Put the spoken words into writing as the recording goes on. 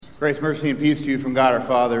Grace, mercy, and peace to you from God our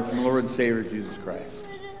Father, from the Lord and Savior Jesus Christ.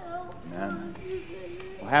 Amen.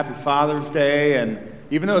 Well, happy Father's Day, and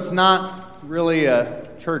even though it's not really a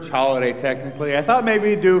church holiday technically, I thought maybe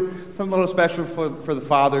we'd do something a little special for the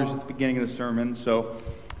fathers at the beginning of the sermon, so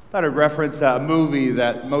I thought I'd reference a movie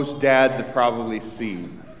that most dads have probably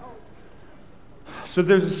seen. So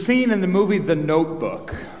there's a scene in the movie The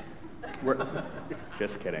Notebook, where,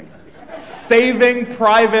 just kidding, Saving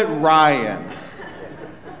Private Ryan.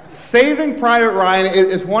 Saving Private Ryan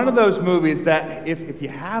is one of those movies that, if you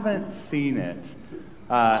haven't seen it,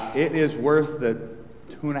 it is worth the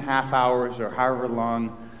 2.5 hours or however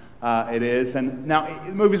long it is. And now,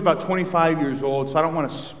 the movie's about 25 years old, so I don't want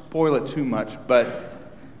to spoil it too much, but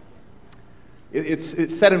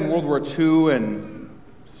it's set in World War II, and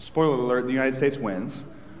spoiler alert, the United States wins.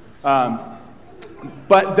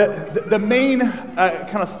 But the main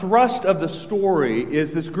kind of thrust of the story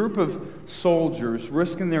is this group of soldiers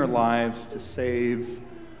risking their lives to save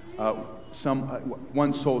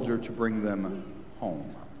one soldier to bring them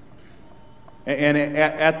home. And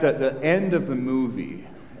at the end of the movie,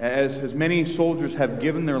 as many soldiers have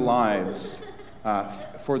given their lives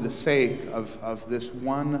for the sake of this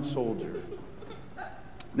one soldier,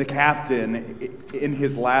 the captain, in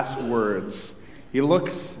his last words, he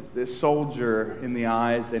looks this soldier in the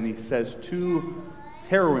eyes and he says two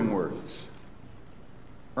harrowing words: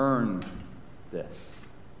 "Earn this."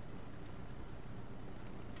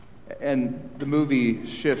 And the movie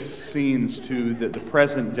shifts scenes to the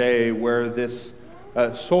present day, where this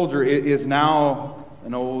soldier is now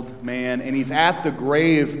an old man, and he's at the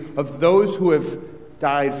grave of those who have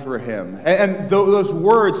died for him. And those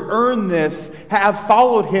words, "earn this," have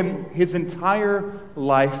followed him his entire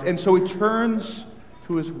life. And so he turns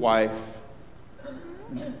to his wife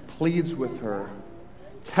and pleads with her,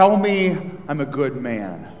 "Tell me I'm a good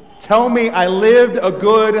man. Tell me I lived a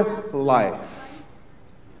good life."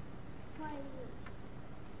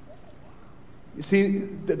 You see,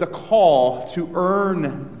 the call to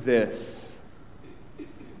earn this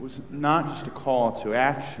was not just a call to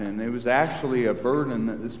action. It was actually a burden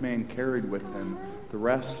that this man carried with him the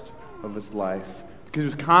rest of his life, because he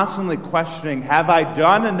was constantly questioning, have I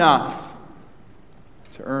done enough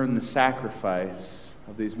to earn the sacrifice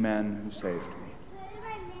of these men who saved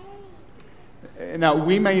me? Now,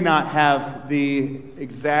 we may not have the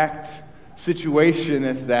exact situation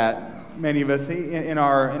as that, many of us in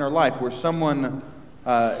our life, where someone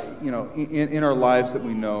in our lives that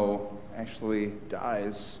we know actually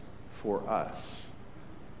dies for us.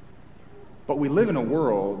 But we live in a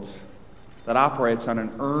world that operates on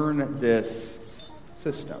an earn this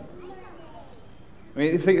system. I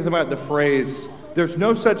mean, think about the phrase, "There's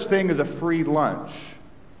no such thing as a free lunch."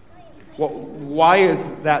 Well, why is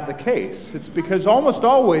that the case? It's because almost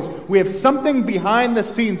always we have something behind the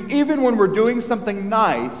scenes, even when we're doing something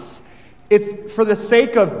nice. It's for the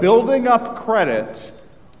sake of building up credit,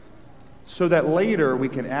 so that later we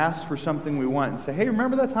can ask for something we want and say, "Hey,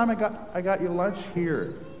 remember that time I got you lunch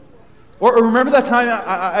here?" Or remember that time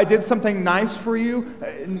I did something nice for you,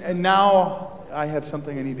 and now I have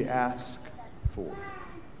something I need to ask for.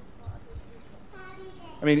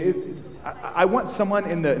 I mean, I want someone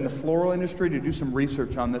in the floral industry to do some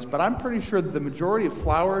research on this, but I'm pretty sure that the majority of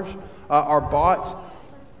flowers are bought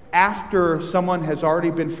after someone has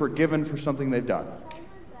already been forgiven for something they've done.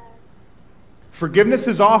 Forgiveness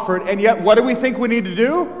is offered, and yet what do we think we need to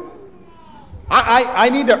do? I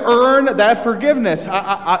need to earn that forgiveness.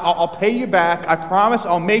 I'll pay you back. I promise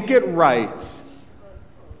I'll make it right.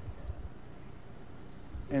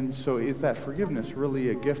 And so is that forgiveness really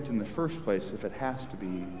a gift in the first place if it has to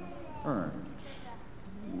be earned?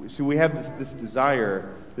 See, we have this desire,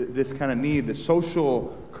 this kind of need, the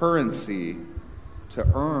social currency to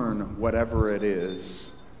earn whatever it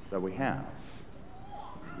is that we have.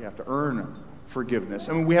 You have to earn forgiveness.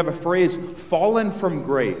 I mean, we have a phrase, "fallen from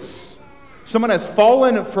grace." Someone has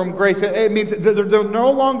fallen from grace. It means they're no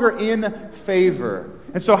longer in favor.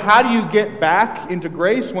 And so how do you get back into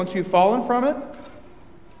grace once you've fallen from it?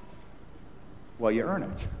 Well, you earn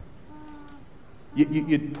it.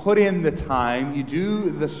 You put in the time, you do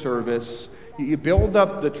the service, you build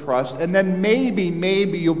up the trust, and then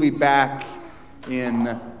maybe you'll be back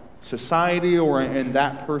in society or in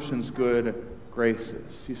that person's good graces.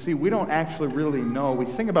 You see, we don't actually really know. We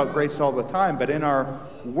think about grace all the time, but in our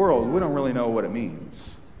world, we don't really know what it means,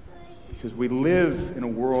 because we live in a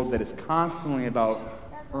world that is constantly about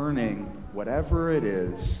earning whatever it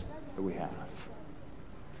is that we have.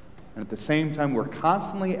 And at the same time, we're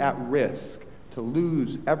constantly at risk to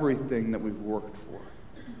lose everything that we've worked for.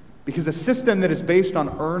 Because a system that is based on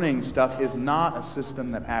earning stuff is not a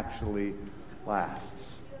system that actually lasts.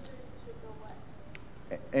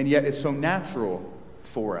 and yet it's so natural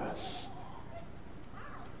for us.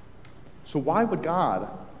 So why would God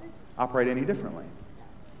operate any differently?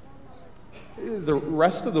 The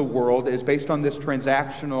rest of the world is based on this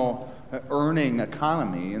transactional earning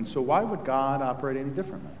economy, and so why would God operate any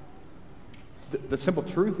differently? The simple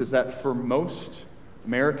truth is that for most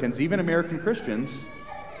Americans, even American Christians,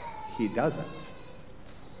 He doesn't.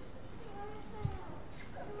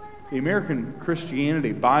 The American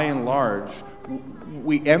Christianity, by and large,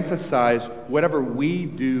 we emphasize whatever we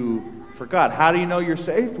do for God. How do you know you're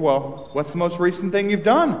saved? Well, what's the most recent thing you've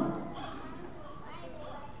done?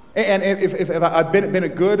 And if I've been a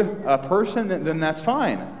good person, then that's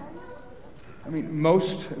fine. I mean,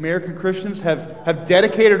 most American Christians have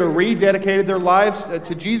dedicated or rededicated their lives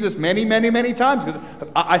to Jesus many, many, many times. Because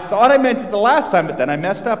I thought I meant it the last time, but then I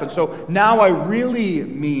messed up. And so now I really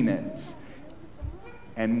mean it.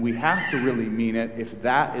 And we have to really mean it if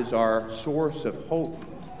that is our source of hope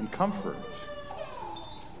and comfort.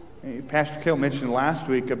 Pastor Cale mentioned last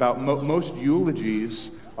week about most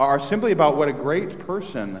eulogies are simply about what a great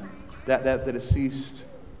person that deceased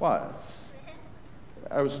was.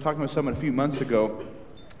 I was talking with someone a few months ago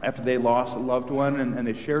after they lost a loved one, and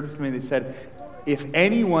they shared with me, they said, if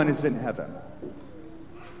anyone is in heaven,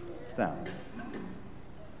 it's them.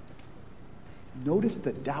 Notice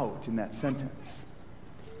the doubt in that sentence.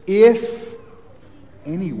 If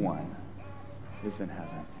anyone is in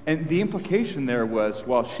heaven. And the implication there was,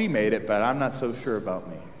 well, she made it, but I'm not so sure about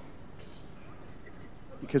me.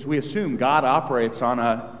 Because we assume God operates on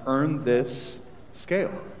a earn this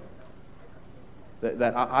scale.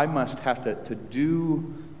 That I must have to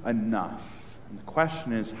do enough. And the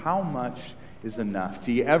question is, how much is enough?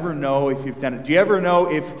 Do you ever know if you've done it? Do you ever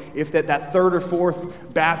know if that third or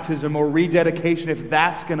fourth baptism or rededication, if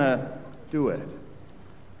that's going to do it?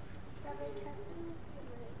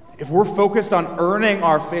 If we're focused on earning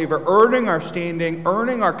our favor, earning our standing,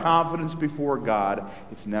 earning our confidence before God,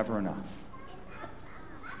 it's never enough.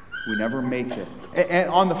 We never make it. And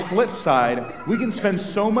on the flip side, we can spend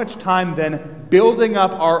so much time then building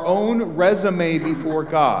up our own resume before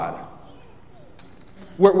God.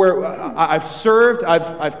 Where I've served,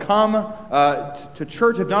 I've come to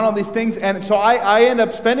church, I've done all these things, and so I end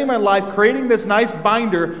up spending my life creating this nice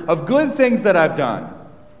binder of good things that I've done,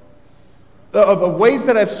 of ways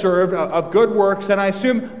that I've served, of good works, and I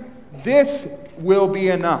assume this will be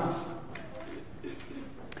enough.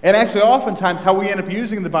 And actually, oftentimes, how we end up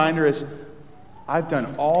using the binder is, I've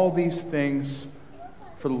done all these things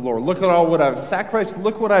for the Lord. Look at all what I've sacrificed.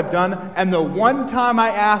 Look what I've done. And the one time I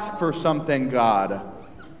ask for something, God,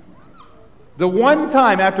 the one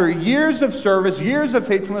time, after years of service, years of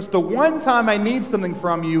faithfulness, the one time I need something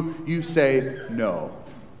from you, you say, no.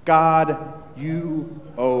 God, you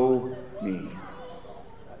owe me.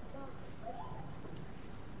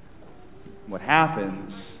 What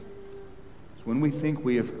happens is when we think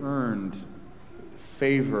we have earned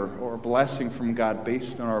favor or blessing from God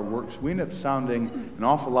based on our works, we end up sounding an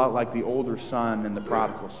awful lot like the older son in the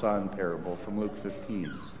prodigal son parable from Luke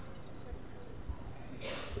 15.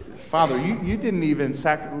 Father, you didn't even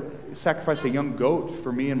sacrifice a young goat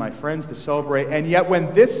for me and my friends to celebrate, and yet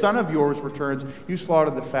when this son of yours returns, you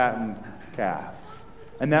slaughtered the fattened calf.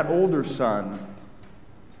 And that older son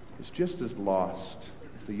is just as lost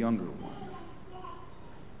as the younger one.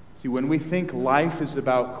 See, when we think life is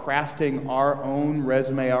about crafting our own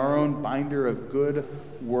resume, our own binder of good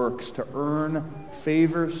works to earn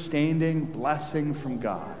favor, standing, blessing from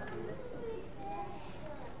God,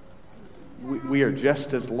 we are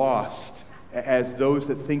just as lost as those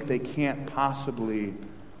that think they can't possibly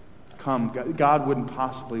come. God wouldn't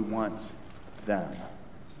possibly want them.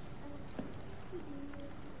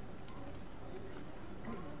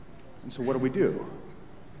 And so what do?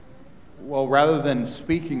 Well, rather than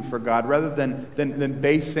speaking for God, rather than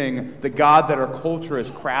basing the God that our culture has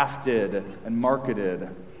crafted and marketed,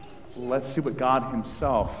 let's see what God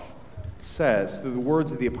himself says through the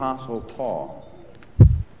words of the Apostle Paul.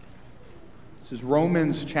 This is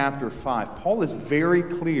Romans chapter 5. Paul is very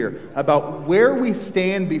clear about where we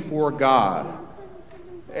stand before God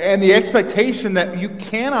and the expectation that you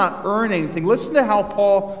cannot earn anything. Listen to how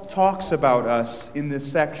Paul talks about us in this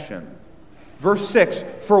section. Verse 6,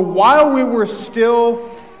 for while we were still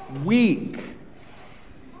weak.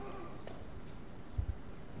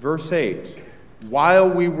 Verse 8, while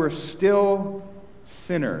we were still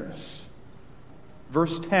sinners.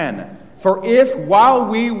 Verse 10, for if while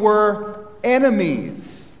we were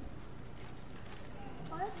enemies.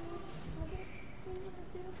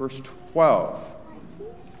 Verse 12,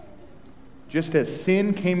 just as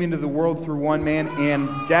sin came into the world through one man and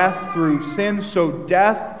death through sin, so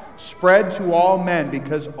death spread to all men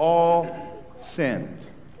because all sinned.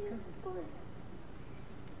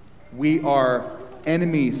 We are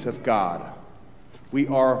enemies of God. We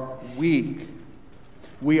are weak.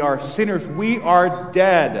 We are sinners. We are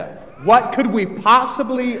dead. What could we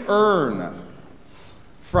possibly earn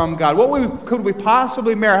from God? Could we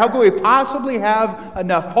possibly merit? How could we possibly have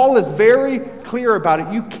enough? Paul is very clear about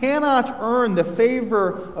it. You cannot earn the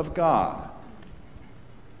favor of God.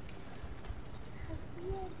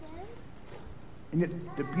 And yet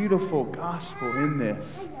the beautiful gospel in this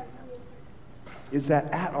is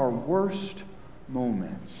that at our worst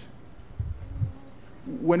moments,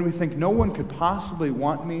 when we think no one could possibly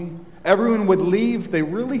want me, everyone would leave, they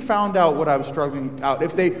really found out what I was struggling out.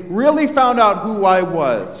 If they really found out who I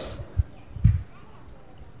was,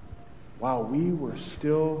 while we were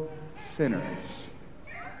still sinners,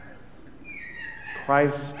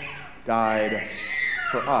 Christ died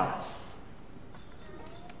for us.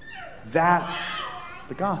 That's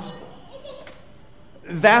the gospel.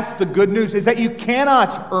 That's the good news, is that you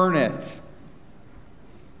cannot earn it.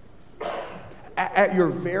 At your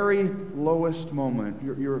very lowest moment,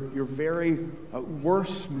 your very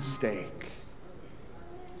worst mistake,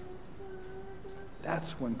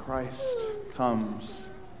 that's when Christ comes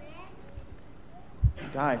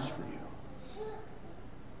and dies for you.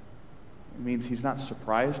 It means he's not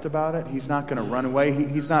surprised about it. He's not going to run away.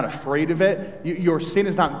 He's not afraid of it. Your sin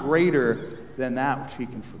is not greater than that which he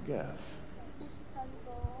can forgive.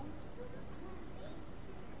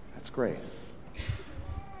 That's grace.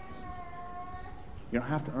 You don't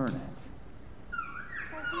have to earn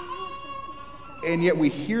it. And yet we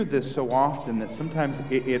hear this so often that sometimes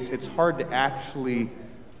it's hard to actually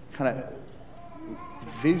kind of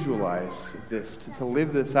visualize this, to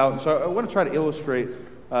live this out. And so I want to try to illustrate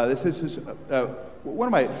this. This is one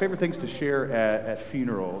of my favorite things to share at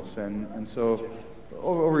funerals. And so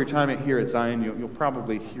over your time here at Zion, you'll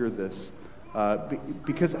probably hear this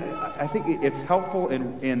because I think it's helpful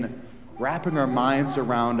in wrapping our minds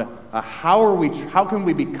around how can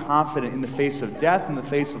we be confident in the face of death, in the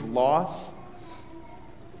face of loss?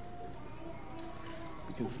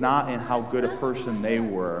 Because it's not in how good a person they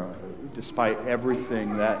were, despite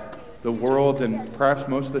everything that the world and perhaps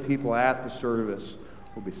most of the people at the service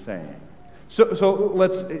will be saying. So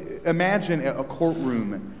let's imagine a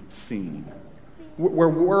courtroom scene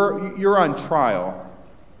where you're on trial.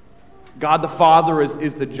 God the Father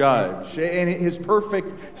is the judge, and his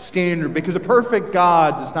perfect standard, because a perfect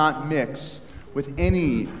God does not mix with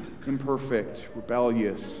any imperfect,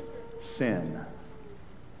 rebellious sin.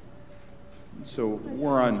 So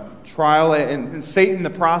we're on trial, and Satan, the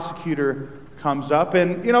prosecutor, comes up,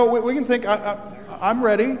 and we can think, I'm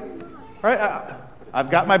ready, right?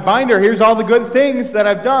 I've got my binder. Here's all the good things that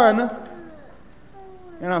I've done.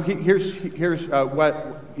 Here's what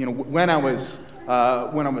when I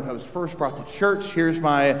was first brought to church. Here's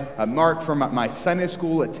my mark from my Sunday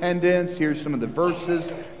school attendance. Here's some of the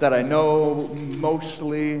verses that I know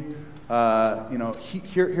mostly.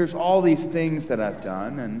 Here's all these things that I've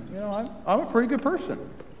done, and I'm a pretty good person.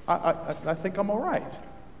 I think I'm all right.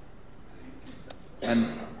 And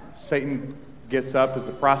Satan gets up as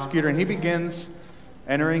the prosecutor, and he begins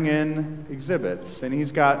entering in exhibits, and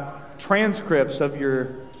he's got transcripts of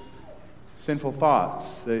your sinful thoughts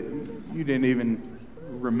that you didn't even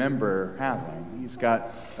remember having. He's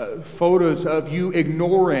got photos of you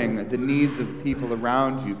ignoring the needs of people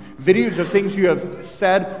around you, videos of things you have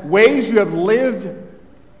said, ways you have lived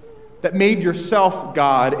that made yourself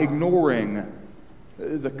God, ignoring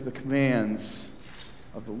the commands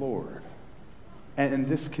of the Lord. And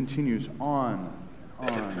this continues on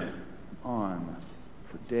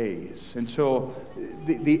for days until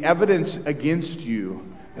the evidence against you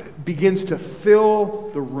begins to fill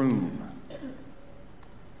the room.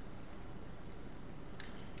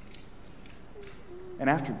 And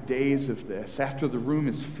after days of this, after the room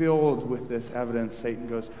is filled with this evidence, Satan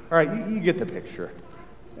goes, all right, you get the picture.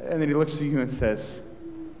 And then he looks at you and says,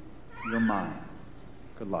 you're mine.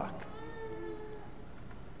 Good luck.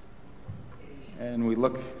 And we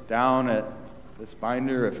look down at this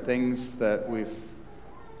binder of things that we've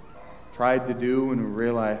tried to do, and we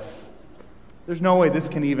realize there's no way this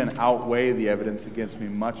can even outweigh the evidence against me,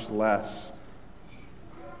 much less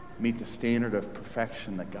meet the standard of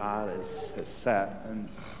perfection that God has set. And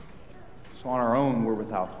so on our own, we're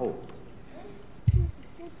without hope.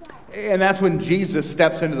 And that's when Jesus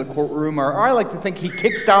steps into the courtroom, or I like to think he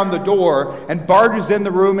kicks down the door and barges in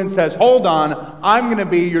the room and says, hold on, I'm going to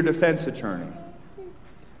be your defense attorney.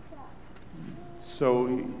 So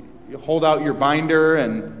you hold out your binder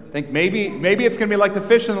and think maybe it's going to be like the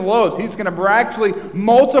fish in the loaves. He's going to miraculously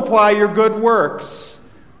multiply your good works.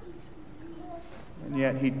 And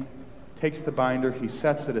yet he takes the binder, he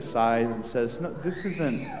sets it aside and says, no, this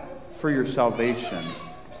isn't for your salvation.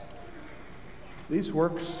 These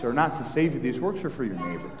works are not to save you. These works are for your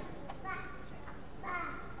neighbor.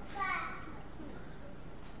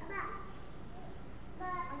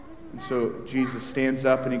 And so Jesus stands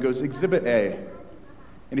up and he goes, Exhibit A.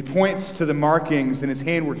 And he points to the markings in his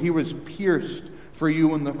hand where he was pierced for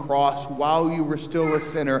you on the cross while you were still a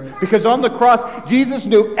sinner. Because on the cross, Jesus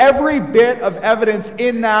knew every bit of evidence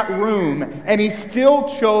in that room, and he still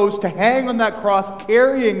chose to hang on that cross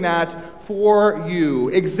carrying that for you.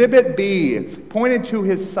 Exhibit B pointed to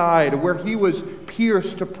his side where he was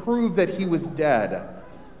pierced to prove that he was dead.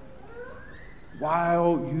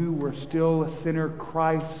 While you were still a sinner,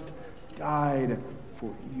 Christ died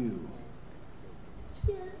for you.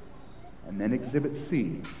 And then Exhibit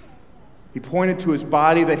C. He pointed to his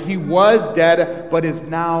body that he was dead, but is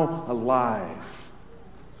now alive.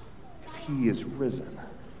 He is risen.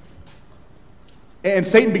 And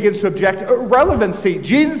Satan begins to object. Relevancy.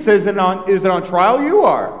 Jesus isn't on trial. You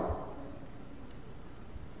are.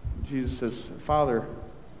 Jesus says, Father,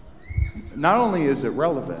 not only is it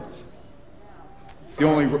relevant,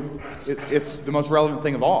 it's the most relevant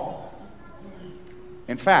thing of all.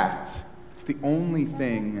 In fact, it's the only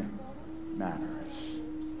thing that matters.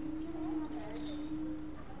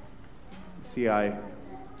 See, I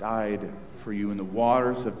died for you in the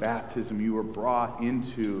waters of baptism. You were brought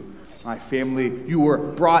into my family. You were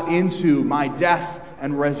brought into my death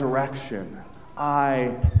and resurrection.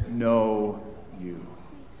 I know you.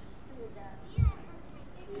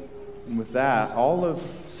 And with that, all of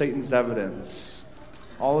Satan's evidence,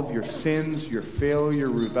 all of your sins, your failure,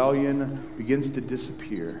 rebellion begins to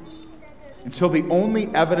disappear until the only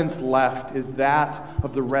evidence left is that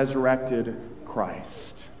of the resurrected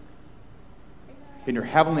Christ. And your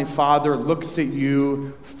Heavenly Father looks at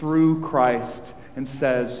you through Christ and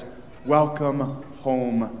says, welcome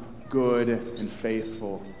home, good and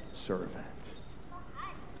faithful servant.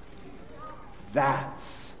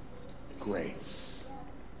 That's grace.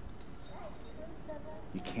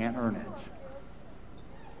 You can't earn it.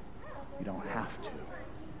 You don't have to.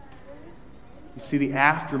 You see, the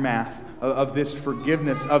aftermath of this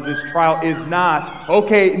forgiveness, of this trial, is not,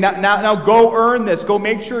 okay, now go earn this. Go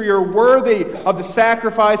make sure you're worthy of the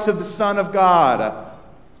sacrifice of the Son of God.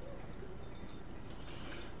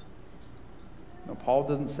 No, Paul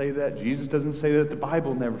doesn't say that. Jesus doesn't say that. The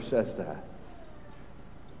Bible never says that.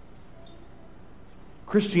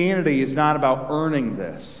 Christianity is not about earning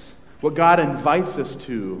this. What God invites us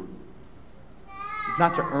to is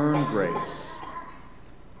not to earn grace,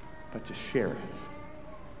 but to share it.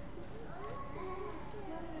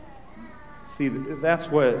 See, that's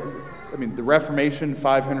what, the Reformation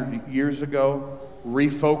 500 years ago,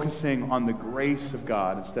 refocusing on the grace of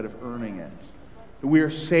God instead of earning it. We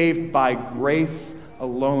are saved by grace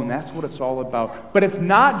alone. That's what it's all about. But it's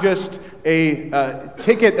not just a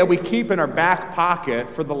ticket that we keep in our back pocket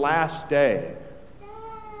for the last day.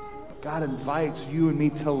 God invites you and me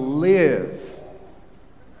to live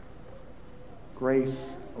grace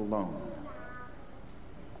alone.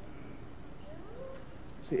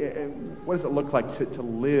 See, what does it look like to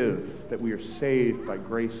live that we are saved by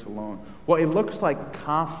grace alone? Well, it looks like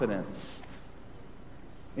confidence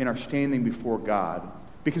in our standing before God.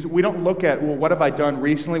 Because we don't look at, well, what have I done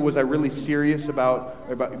recently? Was I really serious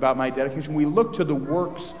about my dedication? We look to the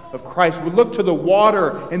works of Christ. We look to the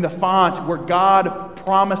water in the font where God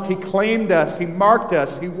promised He claimed us, He marked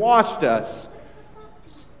us, He washed us.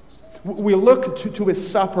 We look to His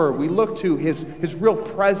supper. We look to His real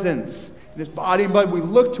presence in His body and blood. We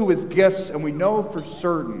look to His gifts, and we know for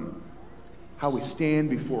certain how we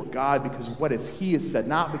stand before God because of what He has said,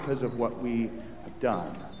 not because of what we have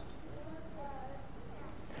done.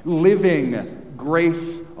 Living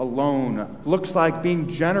grace alone looks like being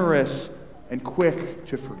generous and quick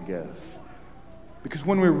to forgive. Because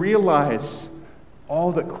when we realize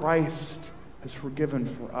all that Christ has forgiven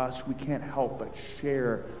for us, we can't help but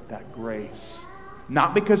share that grace.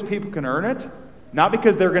 Not because people can earn it, not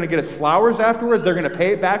because they're going to get us flowers afterwards, they're going to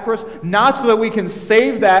pay it back for us, not so that we can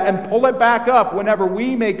save that and pull it back up whenever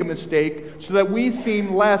we make a mistake so that we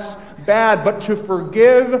seem less bad, but to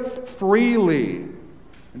forgive freely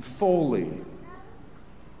and fully,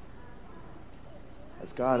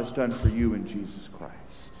 as God has done for you in Jesus Christ.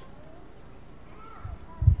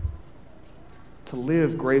 To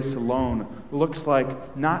live grace alone looks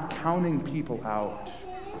like not counting people out.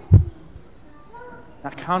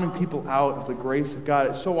 Not counting people out of the grace of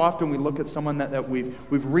God. So often we look at someone that we've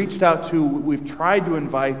reached out to, we've tried to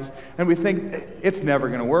invite, and we think, it's never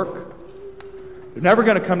going to work. They're never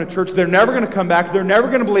going to come to church. They're never going to come back. They're never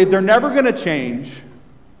going to believe. They're never going to change.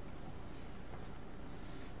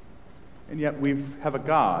 And yet we have a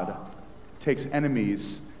God who takes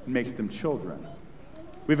enemies and makes them children.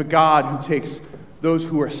 We have a God who takes those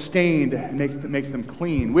who are stained and makes them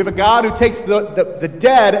clean. We have a God who takes the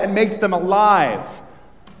dead and makes them alive.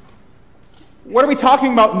 What are we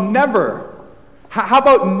talking about? Never. How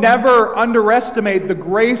about never underestimate the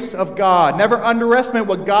grace of God? Never underestimate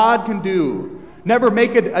what God can do. Never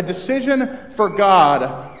make a decision for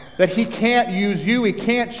God that He can't use you, He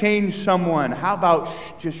can't change someone. How about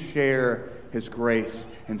just share His grace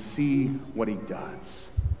and see what He does?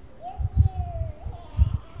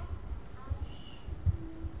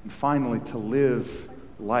 And finally, to live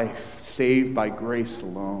life saved by grace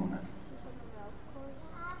alone.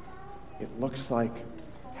 It looks like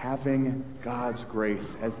having God's grace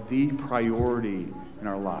as the priority in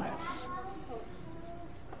our lives.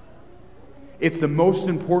 It's the most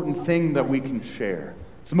important thing that we can share.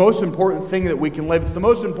 It's the most important thing that we can live. It's the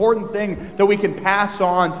most important thing that we can pass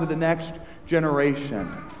on to the next generation.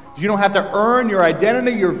 You don't have to earn your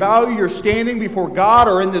identity, your value, your standing before God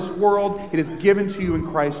or in this world. It is given to you in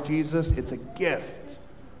Christ Jesus. It's a gift.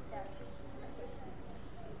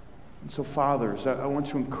 And so, fathers, I want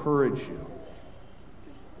to encourage you.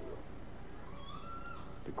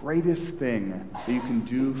 The greatest thing that you can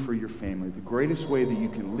do for your family, the greatest way that you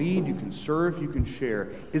can lead, you can serve, you can share,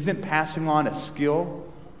 isn't passing on a skill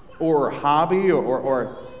or a hobby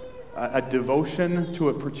or a devotion to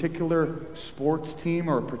a particular sports team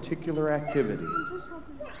or a particular activity.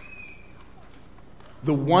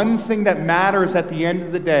 The one thing that matters at the end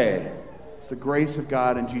of the day is the grace of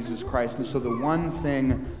God in Jesus Christ. And so the one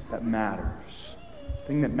thing that matters, the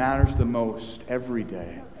thing that matters the most every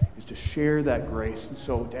day, is to share that grace. And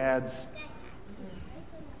so, dads,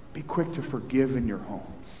 be quick to forgive in your homes.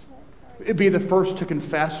 Be the first to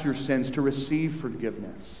confess your sins, to receive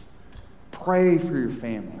forgiveness. Pray for your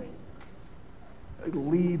family.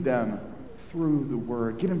 Lead them through the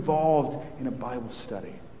Word. Get involved in a Bible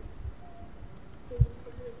study.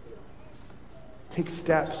 Take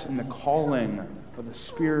steps in the calling of a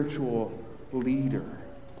spiritual leader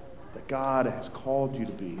that God has called you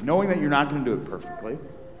to be, knowing that you're not going to do it perfectly.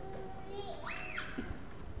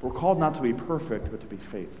 We're called not to be perfect, but to be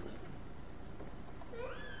faithful.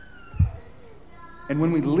 And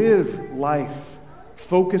when we live life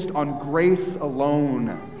focused on grace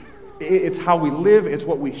alone, it's how we live, it's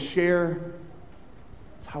what we share,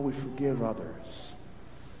 it's how we forgive others.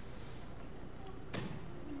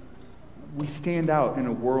 We stand out in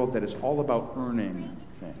a world that is all about earning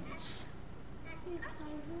things.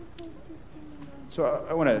 So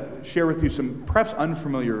I want to share with you some perhaps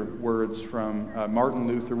unfamiliar words from Martin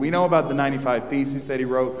Luther. We know about the 95 Theses that he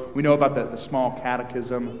wrote. We know about the small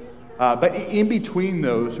catechism. But in between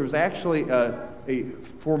those, there was actually a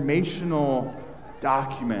formational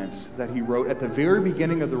document that he wrote at the very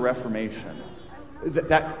beginning of the Reformation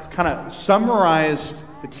that kind of summarized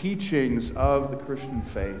the teachings of the Christian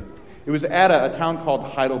faith. It was at a town called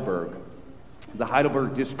Heidelberg, the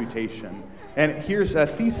Heidelberg Disputation. And here's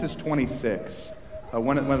Thesis 26.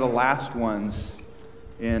 One of the last ones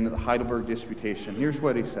in the Heidelberg Disputation. Here's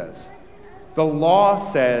what he says. The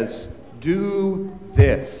law says, do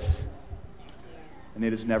this, and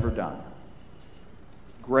it is never done.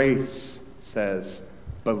 Grace says,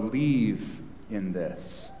 believe in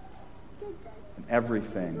this, and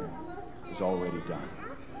everything is already done.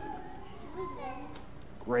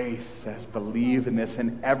 Grace says, believe in this,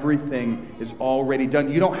 and everything is already done.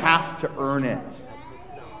 You don't have to earn it.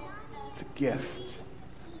 It's a gift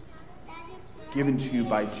given to you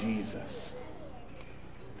by Jesus.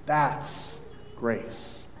 That's grace.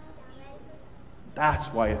 That's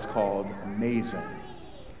why it's called amazing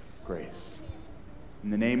grace. In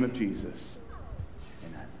the name of Jesus,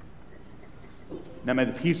 amen. Now may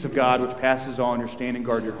the peace of God, which passes all understanding,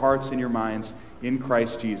 guard your hearts and your minds in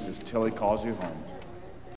Christ Jesus until He calls you home.